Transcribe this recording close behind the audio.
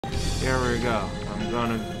Here we go. I'm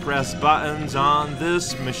gonna press buttons on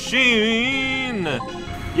this machine.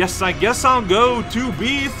 Yes, I guess I'll go to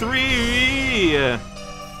B3.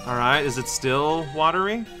 Alright, is it still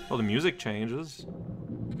watery? Oh, the music changes.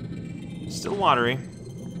 Still watery.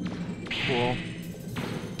 Cool.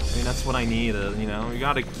 I mean, that's what I need, you know? You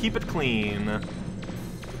gotta keep it clean.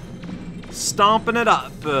 Stomping it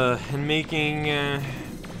up and making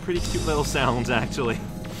pretty cute little sounds, actually.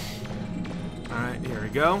 Alright, here we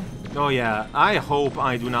go. Oh yeah, I hope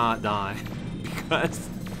I do not die. Because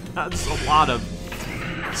that's a lot of...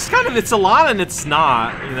 It's a lot and it's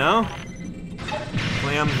not, you know?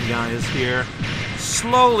 Clam guy is here.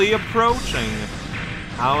 Slowly approaching.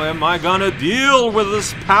 How am I gonna deal with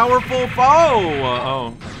this powerful foe?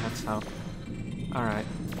 Oh, that's how. Alright.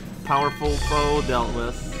 Powerful foe dealt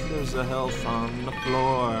with. There's a health on the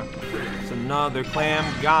floor. There's another clam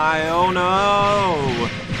guy. Oh no!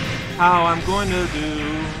 How I'm going to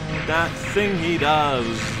do that thing he does,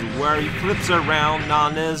 where he flips around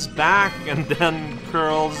on his back and then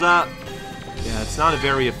curls up. Yeah, it's not a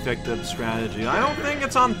very effective strategy. I don't think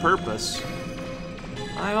it's on purpose.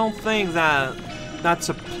 I don't think that's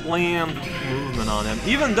a planned movement on him,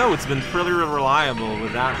 even though it's been pretty reliable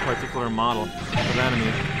with that particular model of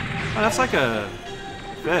enemy. Oh, that's like a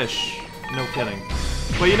fish. No kidding.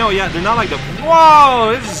 But you know, yeah, they're not like the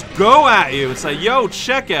whoa, they just go at you. It's like, yo,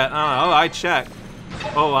 check it. Oh, I checked.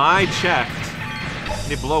 Oh, I checked.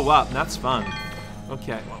 They blow up. That's fun.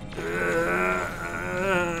 Okay.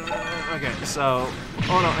 Okay, so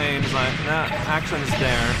auto aim is like that. Action is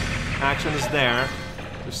there. Action is there.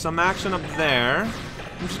 There's some action up there.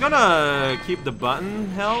 I'm just gonna keep the button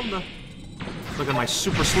held. Look at my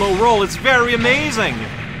super slow roll. It's very amazing.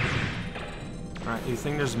 Alright, you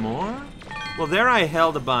think there's more? Well, there I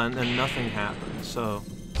held a button and nothing happened, so...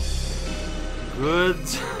 Good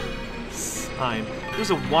sign. There's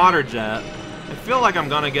a water jet. I feel like I'm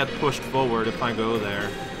gonna get pushed forward if I go there.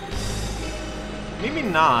 Maybe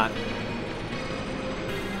not.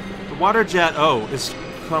 The water jet, oh, is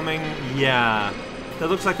coming, yeah. That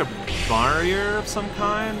looks like a barrier of some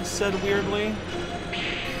kind, said weirdly.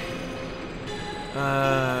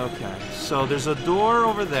 Okay. So there's a door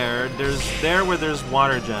over there. There's there where there's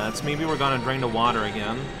water jets. Maybe we're gonna drain the water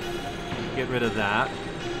again. Get rid of that.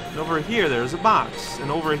 And over here, there's a box.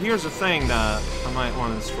 And over here's a thing that I might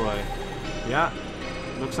want to destroy. Yeah.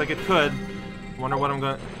 Looks like it could. Wonder what I'm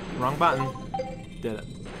gonna... Wrong button. Did it.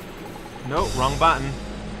 Nope, wrong button.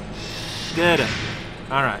 Did it.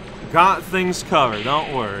 Alright. Got things covered.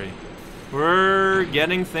 Don't worry. We're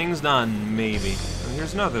getting things done, maybe. And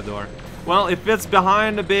here's another door. Well, if it's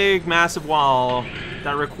behind a big, massive wall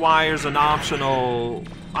that requires an optional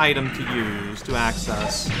item to use, to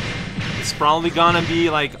access, it's probably gonna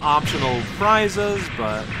be like optional prizes,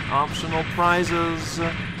 but optional prizes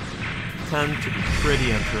tend to be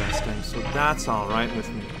pretty interesting, so that's alright with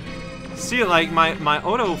me. See, like, my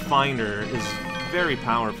auto finder is very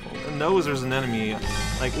powerful, and knows there's an enemy,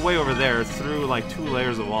 like, way over there through, like, 2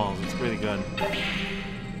 layers of walls. It's pretty good.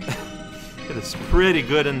 It is pretty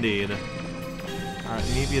good indeed. Alright,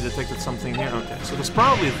 maybe it detected something here. Okay, so there's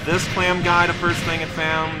probably this clam guy, the first thing it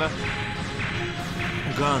found.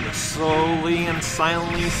 I'm gonna slowly and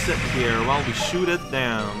silently sit here while we shoot it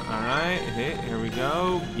down. Alright, hey, here we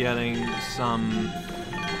go. Getting some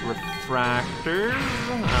refractors.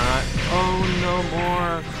 Alright, oh, no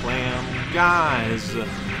more clam guys.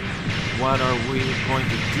 What are we going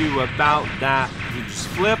to do about that? He just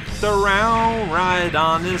flipped around right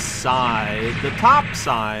on his side. The top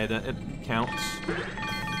side, it counts.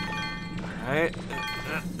 Alright.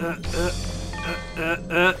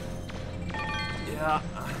 Yeah.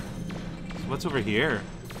 So what's over here?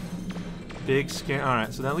 Big scare.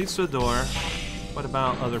 Alright, so that leads to a door. What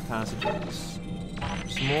about other passages?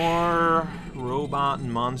 There's more robot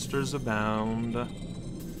and monsters abound.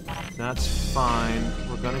 That's fine.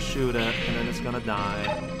 We're gonna shoot it, and then it's gonna die.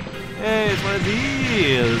 Hey, it's one of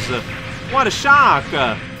these! What a shock!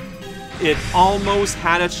 It almost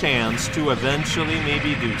had a chance to eventually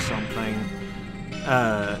maybe do something.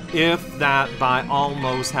 If that by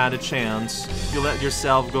almost had a chance, you let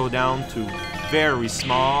yourself go down to very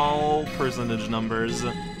small percentage numbers.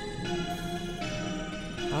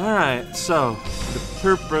 Alright, so the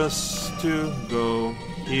purpose to go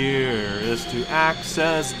here is to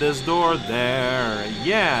access this door there.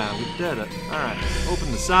 Yeah, we did it. Alright,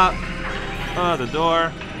 open this up. The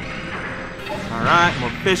door. Alright,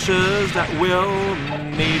 more fishes that will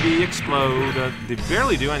maybe explode. They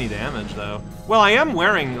barely do any damage, though. Well, I am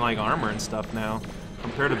wearing, like, armor and stuff now,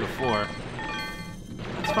 compared to before.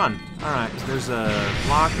 That's fun. Alright, so there's a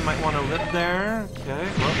block you might want to lift there. Okay,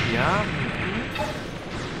 well, yeah.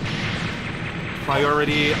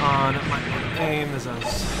 priority on my aim is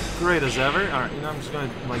as great as ever. Alright, you know, I'm just gonna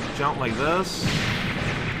like jump like this.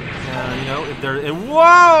 And you know, if there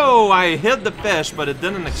whoa! I hit the fish, but it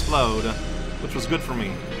didn't explode, which was good for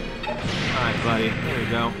me. Alright, buddy, there you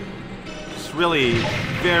go. Just really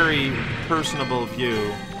very personable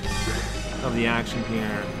view of the action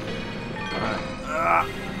here. Alright.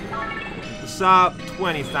 Pick this up,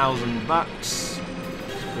 20,000 bucks.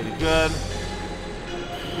 It's pretty good.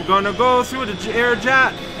 We're gonna go through the air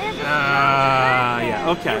jet.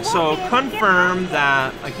 Yeah, okay, so confirm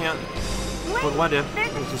that I can't. But what if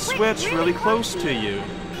there's a switch really close to you?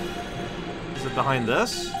 Is it behind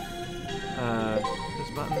this?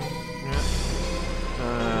 This button?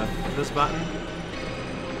 Yeah. This button?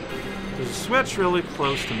 There's a switch really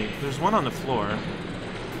close to me. There's one on the floor.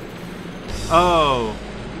 Oh.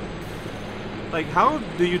 Like, how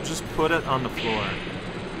do you just put it on the floor?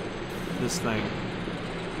 This thing.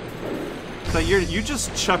 So you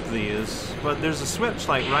just chuck these, but there's a switch,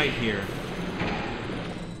 like, right here.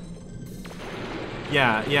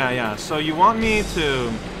 Yeah. So you want me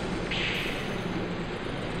to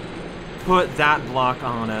put that block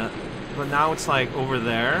on it, but now it's, like, over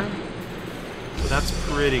there. So that's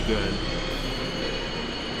pretty good.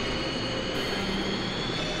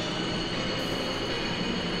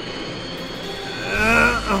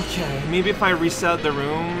 Okay, maybe if I reset the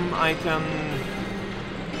room, I can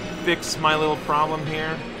fix my little problem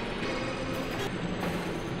here.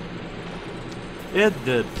 It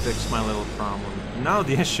did fix my little problem. Now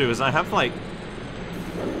the issue is I have, like...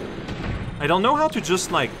 I don't know how to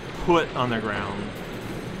just, like, put on the ground.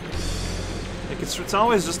 Like, it's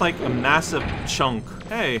always just, like, a massive chunk.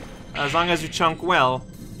 Hey, as long as you chunk well,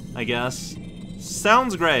 I guess.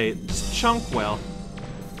 Sounds great. Just chunk well.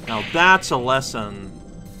 Now that's a lesson.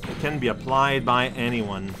 It can be applied by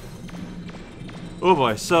anyone. Oh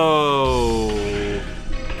boy, so...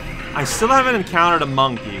 I still haven't encountered a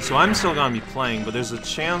monkey, so I'm still gonna be playing, but there's a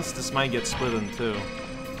chance this might get split in two.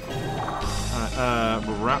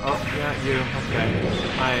 Oh, yeah, you, okay.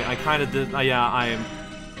 I kinda did, yeah, I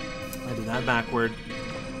did that backward.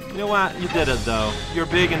 You know what, you did it though. You're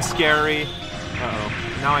big and scary. Uh-oh,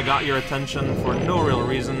 now I got your attention for no real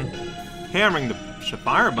reason. Hammering the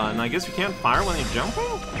fire button, I guess you can't fire when you're jumping?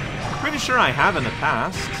 I'm pretty sure I have in the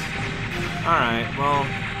past. Alright, well,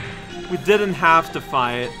 we didn't have to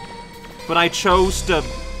fight, but I chose to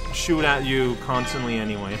shoot at you constantly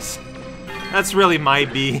anyways. That's really my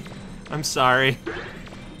B. I'm sorry.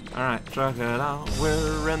 Alright, check it out.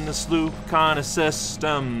 We're in this loop kind of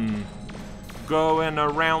system. Going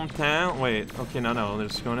around town. Wait, okay, no,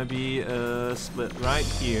 there's gonna be a split right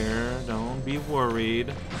here. Don't be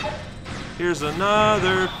worried. Here's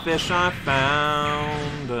another fish I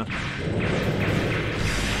found.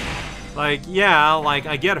 Like, yeah, like,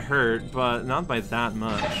 I get hurt, but not by that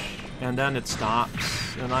much. And then it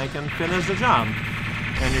stops, and I can finish the job.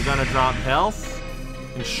 And you're gonna drop health,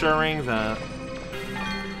 ensuring that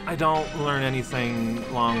I don't learn anything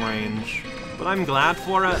long range. But I'm glad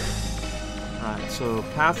for it. Alright, so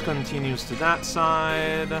path continues to that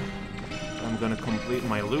side. I'm gonna complete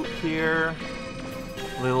my loop here.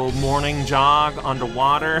 Little morning jog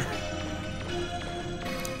underwater.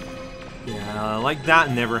 Yeah, like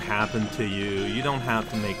that never happened to you. You don't have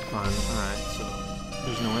to make fun. Alright, so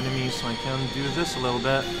there's no enemies, so I can do this a little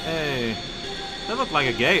bit. Hey, that looked like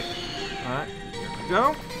a gate. Alright, here we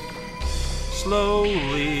go.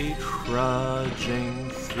 Slowly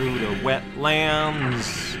trudging through the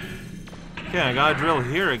wetlands. Okay, I gotta drill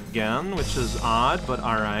here again, which is odd, but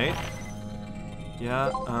alright.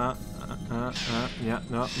 Yeah, yeah,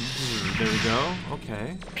 no, there we go,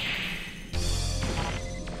 okay.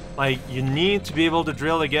 Like, you need to be able to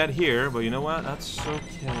drill to get here, but you know what, that's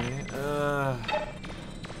okay.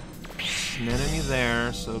 There's an enemy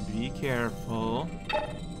there, so be careful.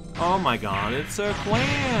 Oh my god, it's a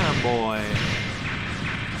clam boy!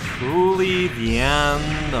 Truly the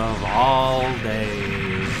end of all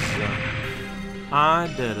days.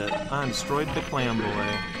 I did it. I destroyed the clam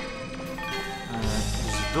boy.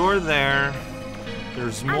 There's a door there.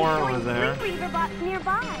 There's more over there.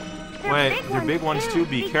 Wait, they're big ones too.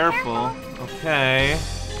 Be careful. Okay.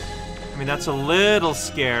 I mean, that's a little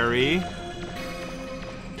scary.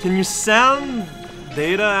 Can you send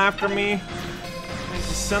Data after me?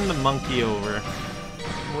 Just send the monkey over.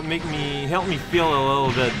 It would help me feel a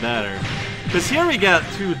little bit better. Because here we get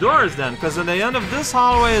two doors then. Because at the end of this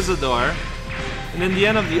hallway is a door. And in the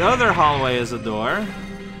end of the other hallway is a door.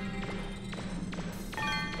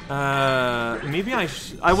 Maybe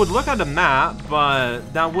I would look at the map, but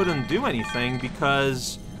that wouldn't do anything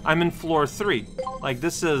because I'm in floor 3. Like,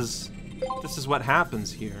 this is what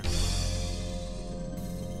happens here.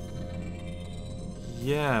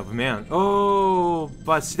 Yeah, man. Oh,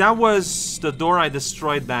 but see, that was the door I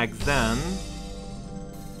destroyed back then.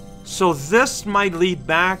 So this might lead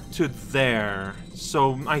back to there.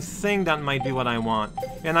 So I think that might be what I want.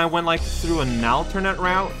 And I went like through an alternate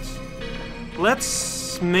route.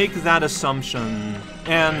 Let's make that assumption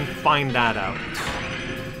and find that out.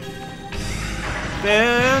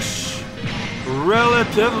 Fish.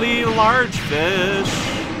 Relatively large fish.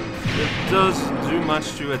 It doesn't do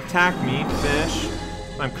much to attack me, fish.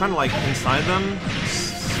 I'm kind of like inside them.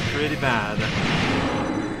 It's pretty bad.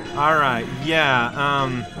 Alright, yeah,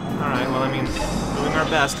 alright, well, I mean, doing our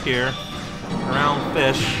best here. Around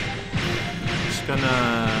fish. Just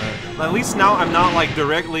gonna... At least now I'm not, like,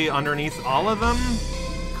 directly underneath all of them.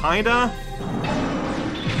 Kinda.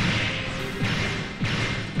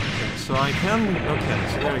 Okay, so I can... Okay,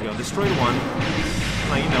 so there we go. Destroyed one.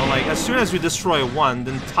 Like, you know, like, as soon as you destroy one,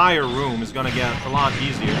 the entire room is gonna get a lot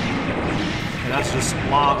easier. And that's just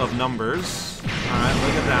law of numbers. Alright,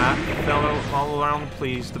 look at that. Fell all around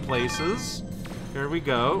the places. Here we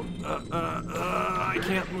go. I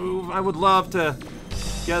can't move. I would love to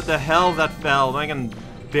get the hell that fell. I can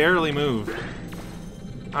barely move.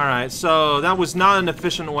 Alright, so that was not an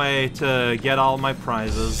efficient way to get all my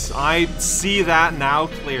prizes. I see that now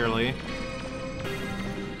clearly.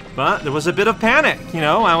 But there was a bit of panic, you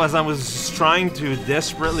know, I was trying to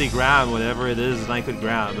desperately grab whatever it is that I could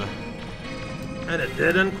grab. And it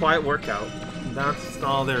didn't quite work out. That's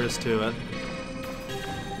all there is to it.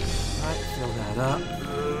 Alright, fill that up.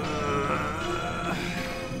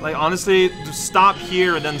 Like, honestly, just stop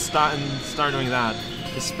here and then start doing that.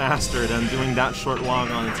 It's faster than doing that short walk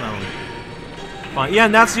on its own. Fine. Yeah,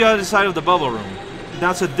 and that's the other side of the bubble room.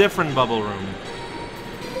 That's a different bubble room.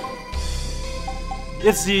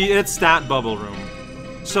 It's that bubble room.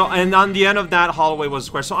 So, and on the end of that hallway was a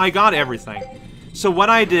square. So I got everything. So what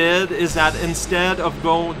I did is that instead of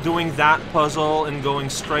doing that puzzle and going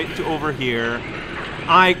straight to over here,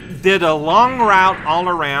 I did a long route all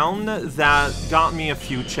around that got me a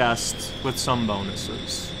few chests with some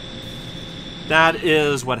bonuses. That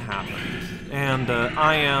is what happened. And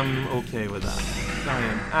I am okay with that. I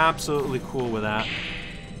am absolutely cool with that.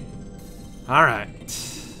 Alright.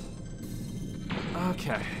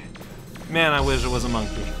 Okay. Man, I wish it was a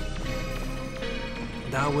monkey.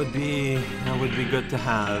 That would be good to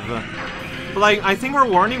have. But like, I think our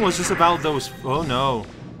warning was just about those. Oh no.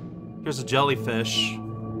 Here's a jellyfish.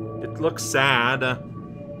 It looks sad.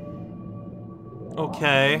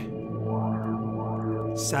 Okay.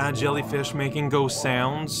 Sad jellyfish making ghost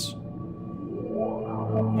sounds.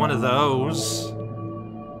 One of those.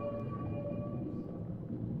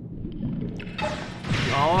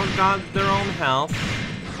 All got their own health.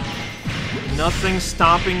 Nothing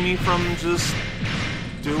stopping me from just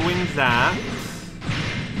doing that.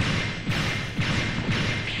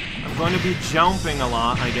 I'm going to be jumping a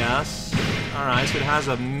lot, I guess. Alright, so it has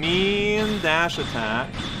a mean dash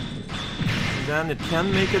attack. And then it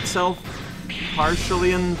can make itself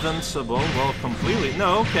partially invincible. Well, completely.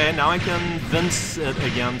 No, okay, now I can vince it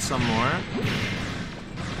again some more.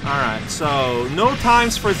 Alright, so no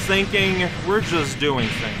times for thinking. We're just doing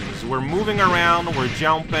things. We're moving around, we're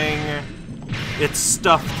jumping. It's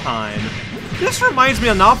stuff time. This reminds me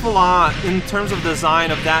an awful lot in terms of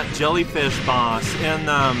design of that jellyfish boss in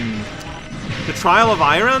the Trial of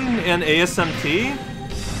Iron in ASMT.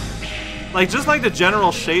 Like, just like the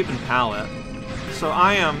general shape and palette. So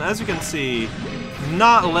I am, as you can see,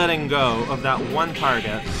 not letting go of that one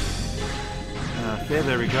target. Okay,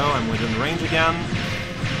 there we go. I'm within range again.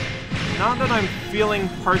 Not that I'm feeling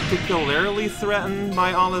particularly threatened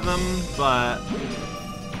by all of them, but...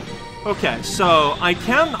 Okay, so I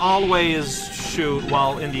can always shoot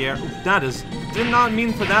while in the air. That did not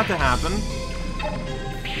mean for that to happen.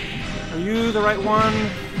 Are you the right one?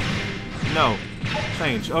 No.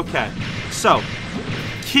 Change. Okay. So,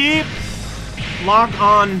 keep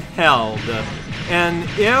lock-on held. And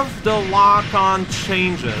if the lock-on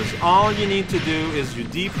changes, all you need to do is you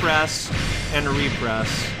depress and repress.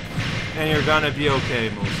 And you're gonna be okay,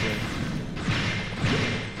 mostly.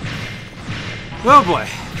 Oh boy.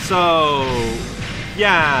 So,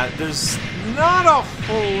 yeah, there's not a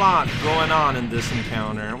whole lot going on in this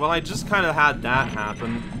encounter. Well, I just kind of had that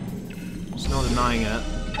happen. There's no denying it.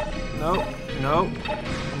 Nope, nope,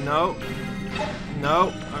 nope,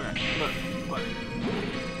 nope. Okay, look, what?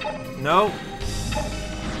 Nope.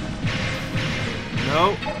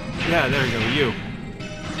 Nope. Yeah, there you go, you.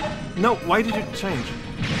 No, why did you change?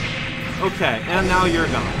 Okay, and now you're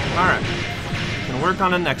gone. Alright. Can work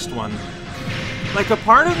on the next one. Like, a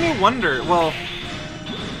part of me wonder, well,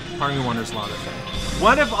 part of me wonders a lot of things.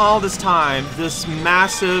 What if all this time, this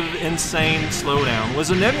massive, insane slowdown was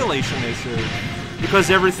an emulation issue? Because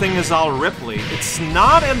everything is all ripply. It's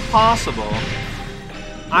not impossible.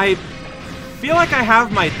 I feel like I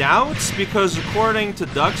have my doubts, because according to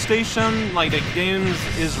DuckStation, like, the game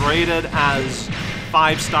is rated as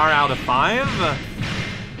 5-star out of 5.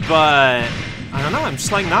 But I don't know, I'm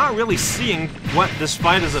just like not really seeing what this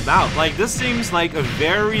fight is about. Like, this seems like a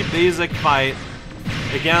very basic fight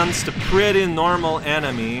against a pretty normal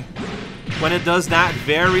enemy. When it does that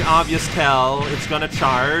very obvious tell, it's gonna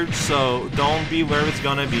charge, so don't be where it's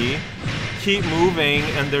gonna be. Keep moving,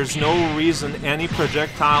 and there's no reason any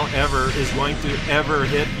projectile ever is going to ever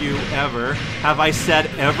hit you, ever. Have I said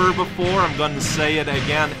ever before? I'm gonna say it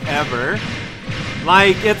again, ever.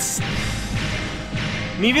 Like, it's...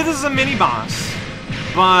 Maybe this is a mini-boss,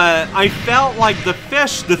 but I felt like the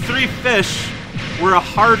fish, the 3 fish, were a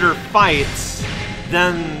harder fight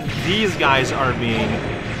than these guys are being.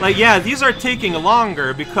 Like, yeah, these are taking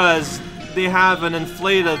longer because they have an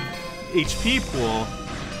inflated HP pool.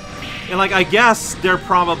 And, like, I guess they're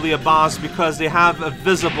probably a boss because they have a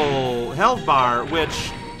visible health bar,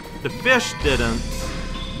 which the fish didn't.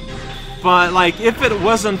 But, like, if it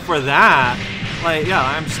wasn't for that, like, yeah,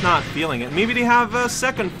 I'm just not feeling it. Maybe they have a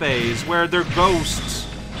second phase where their ghosts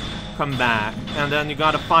come back, and then you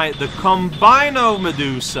gotta fight the Combino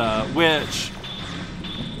Medusa, which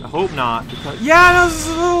I hope not, because yeah, this is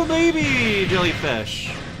a little baby jellyfish.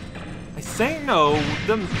 I think no,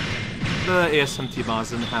 the ASMT boss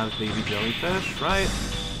didn't have baby jellyfish, right?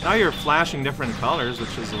 Now you're flashing different colors,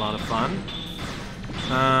 which is a lot of fun.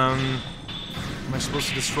 Am I supposed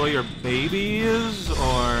to destroy your babies,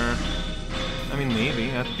 or? I mean, maybe.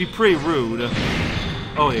 That'd be pretty rude.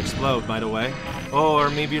 Oh, they explode, by the way. Or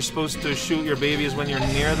maybe you're supposed to shoot your babies when you're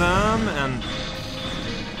near them, and...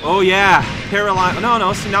 Oh, yeah! Paralyze...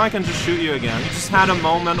 No, see, now I can just shoot you again. You just had a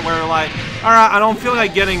moment where, like... Alright, I don't feel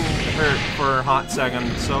like getting hurt for a hot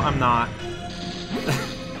second, so I'm not.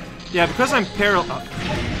 Yeah, because I'm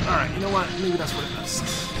Alright, you know what? Maybe that's what it is.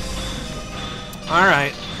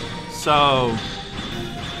 Alright. So...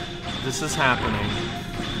 This is happening.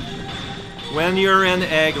 When you're in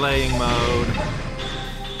egg-laying mode,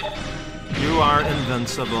 you are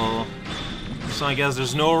invincible. So I guess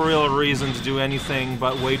there's no real reason to do anything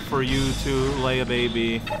but wait for you to lay a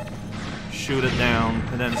baby, shoot it down,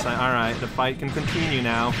 and then say, alright, the fight can continue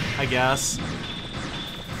now, I guess.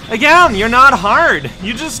 Again, you're not hard!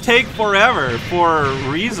 You just take forever for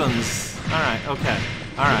reasons. Alright, okay.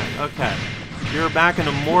 Alright, okay. You're back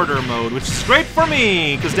into mortar mode, which is great for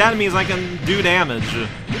me, because that means I can do damage.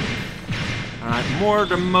 Alright,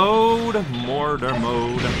 mortar mode,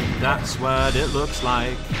 that's what it looks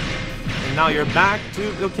like. And now you're back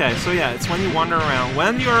to, okay, so yeah, it's when you wander around.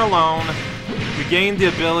 When you're alone, you gain the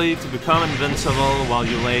ability to become invincible while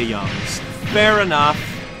you lay youngs. Fair enough.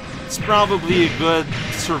 It's probably a good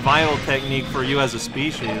survival technique for you as a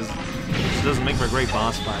species. Which doesn't make for a great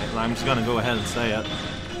boss fight, but I'm just gonna go ahead and say it.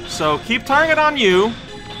 So keep target on you.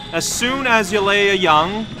 As soon as you lay a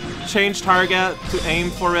young, change target to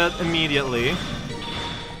aim for it immediately.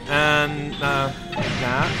 And, that.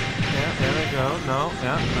 Yeah, there we go. No,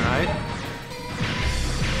 yeah, alright.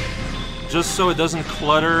 Just so it doesn't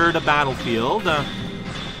clutter the battlefield. I'm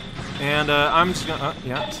just gonna,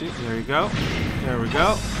 yeah, see, there you go. There we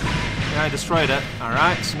go. Yeah, I destroyed it.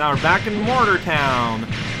 Alright, so now we're back in Mortar Town.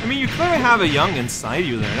 I mean, you clearly have a young inside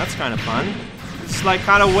you there. That's kind of fun. It's like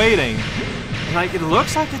kind of waiting. Like, it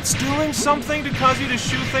looks like it's doing something to cause you to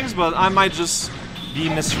shoot things, but I might just be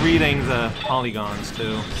misreading the polygons,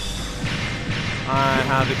 too. I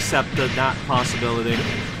have accepted that possibility.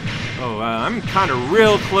 Oh, I'm kind of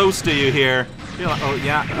real close to you here. You're like, oh,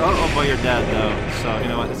 yeah. Oh, but you're dead, though. So, you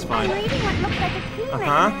know what? It's fine.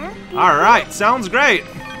 Alright, sounds great.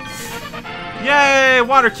 Yay!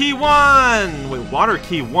 Water Key 1! Wait, Water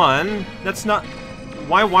Key 1? That's not...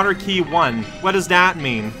 Why Water Key 1? What does that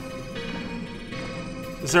mean?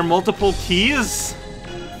 Is there multiple keys?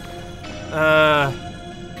 I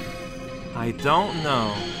don't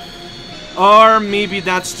know. Or maybe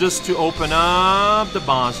that's just to open up the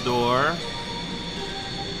boss door.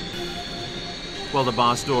 Well, the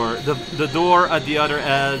boss door. The door at the other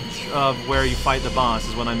edge of where you fight the boss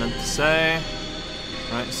is what I meant to say.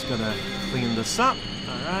 Alright, just gonna clean this up.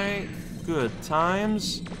 Alright, good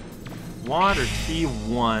times. Water Key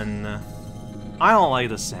 1. I don't like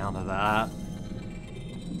the sound of that.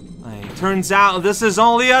 Turns out this is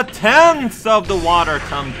only a 10th of the Water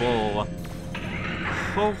Temple.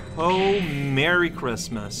 Ho ho, Merry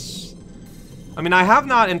Christmas. I mean, I have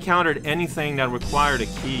not encountered anything that required a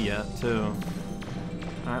key yet, too.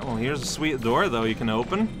 Alright, well, here's a sweet door, though, you can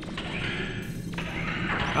open.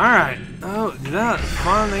 Alright. Oh, that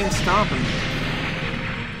fun ain't stopping.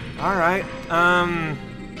 Alright.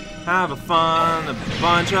 Have a fun. A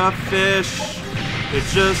bunch of fish. They're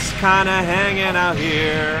just kinda hanging out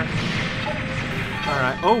here.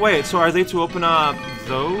 Alright. Oh, wait. So are they to open up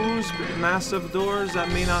those massive doors that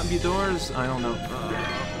may not be doors? I don't know.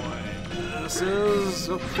 This is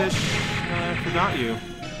a fish. I forgot you.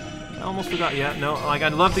 I almost forgot. Yeah, no. Like,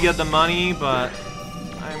 I'd love to get the money, but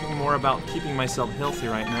I'm more about keeping myself healthy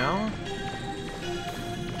right now.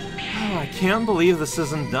 Oh, I can't believe this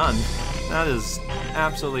isn't done. That is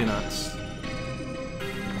absolutely nuts.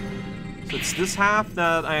 So it's this half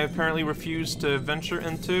that I apparently refuse to venture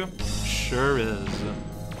into? Sure is.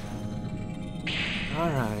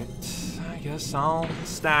 Alright. I guess I'll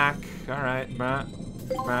stack. Alright, but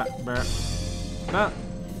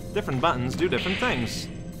different buttons do different things.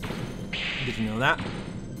 Did you know that?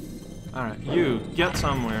 Alright, you get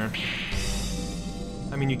somewhere.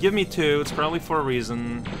 I mean, you give me 2, it's probably for a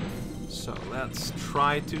reason. So let's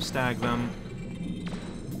try to stack them.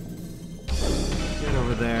 Get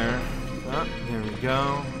over there. Oh, there we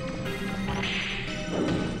go.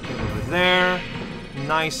 Get over there.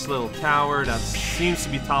 Nice little tower that seems to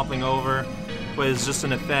be toppling over, but is just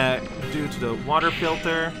an effect due to the water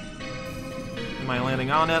filter. Am I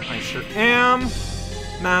landing on it? I sure am.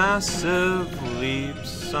 Massive leap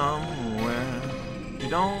somewhere. You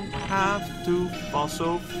don't have to fall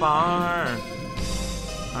so far.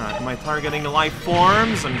 Alright, am I targeting the life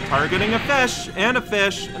forms? I'm targeting a fish, and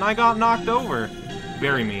I got knocked over.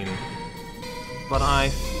 Very mean. But I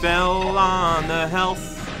fell on the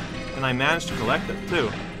health, and I managed to collect it,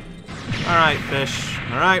 too. Alright, fish.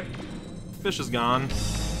 Alright. Fish is gone.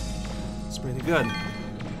 It's pretty good.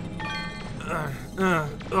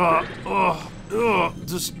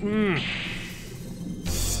 Just,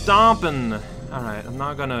 stomping. Alright, I'm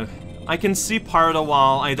not gonna... I can see part of the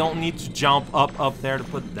wall. I don't need to jump up there to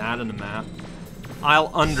put that in the map.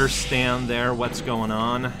 I'll understand there what's going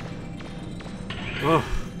on. Ugh.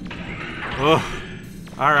 Ugh.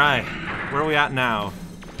 Alright. Where are we at now?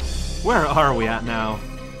 Where are we at now?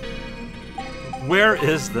 Where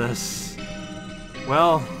is this?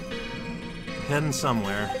 Well, hidden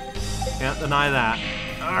somewhere. Can't deny that.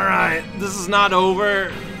 Alright, this is not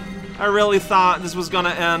over. I really thought this was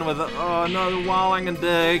gonna end with another wall I can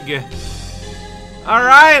dig.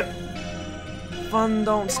 Alright! Fun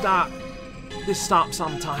don't stop. They stop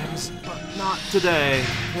sometimes, but not today.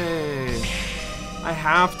 Hey. I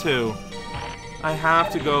have to. I have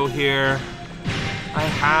to go here. I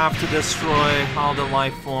have to destroy all the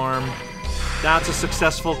life form. That's a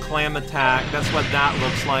successful clam attack. That's what that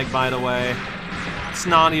looks like, by the way. It's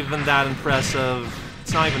not even that impressive.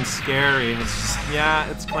 It's not even scary. It's just, yeah,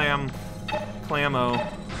 it's Clamo.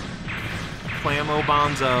 Clamo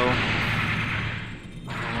Bonzo.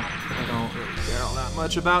 I don't really care all that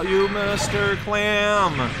much about you, Mr.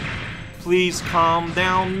 Clam. Please calm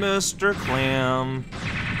down, Mr. Clam.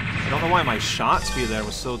 I don't know why my shot speed there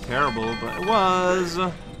was so terrible, but it was.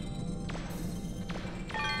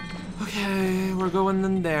 Okay, we're going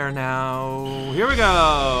in there now. Here we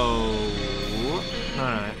go.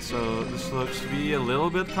 Alright, so this looks to be a little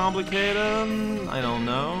bit complicated. I don't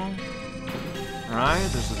know. Alright,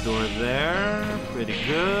 there's a door there. Pretty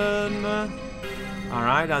good.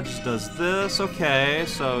 Alright, that just does this. Okay,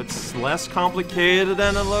 so it's less complicated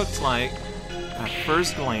than it looks like at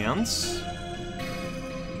first glance.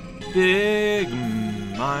 Big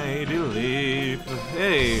mighty leap.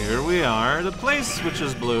 Hey, here we are. The place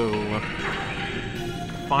switches blue.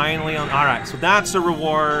 Finally on. Alright, so that's a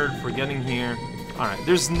reward for getting here. Alright,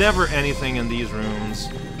 there's never anything in these rooms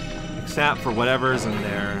except for whatever's in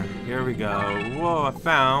there. Here we go. Whoa, I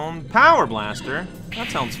found Power Blaster. That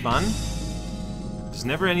sounds fun. There's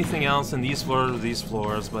never anything else in these floors or these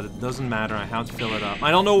floors, but it doesn't matter. I have to fill it up.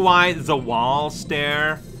 I don't know why the wall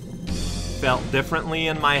stair felt differently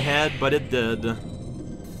in my head, but it did.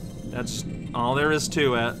 That's all there is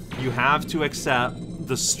to it. You have to accept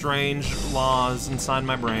the strange laws inside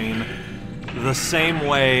my brain the same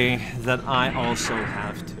way that I also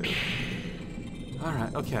have to.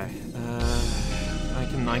 Alright, okay. I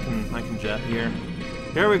can jet here.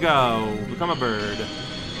 Here we go. Become a bird.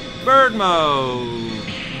 Bird mode.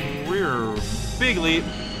 We're big leap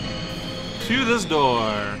to this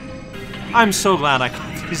door. I'm so glad I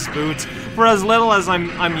got these boots. For as little as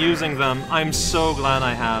I'm using them, I'm so glad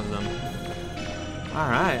I have them.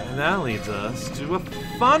 Alright, and that leads us to a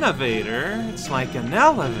Fun-ovator. It's like an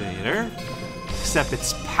elevator, except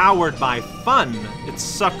it's powered by fun. It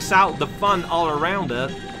sucks out the fun all around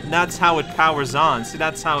it, and that's how it powers on. See,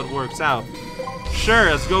 that's how it works out.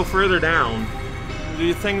 Sure, let's go further down. Do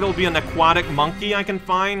you think there'll be an aquatic monkey I can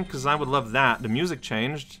find? Because I would love that. The music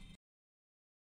changed.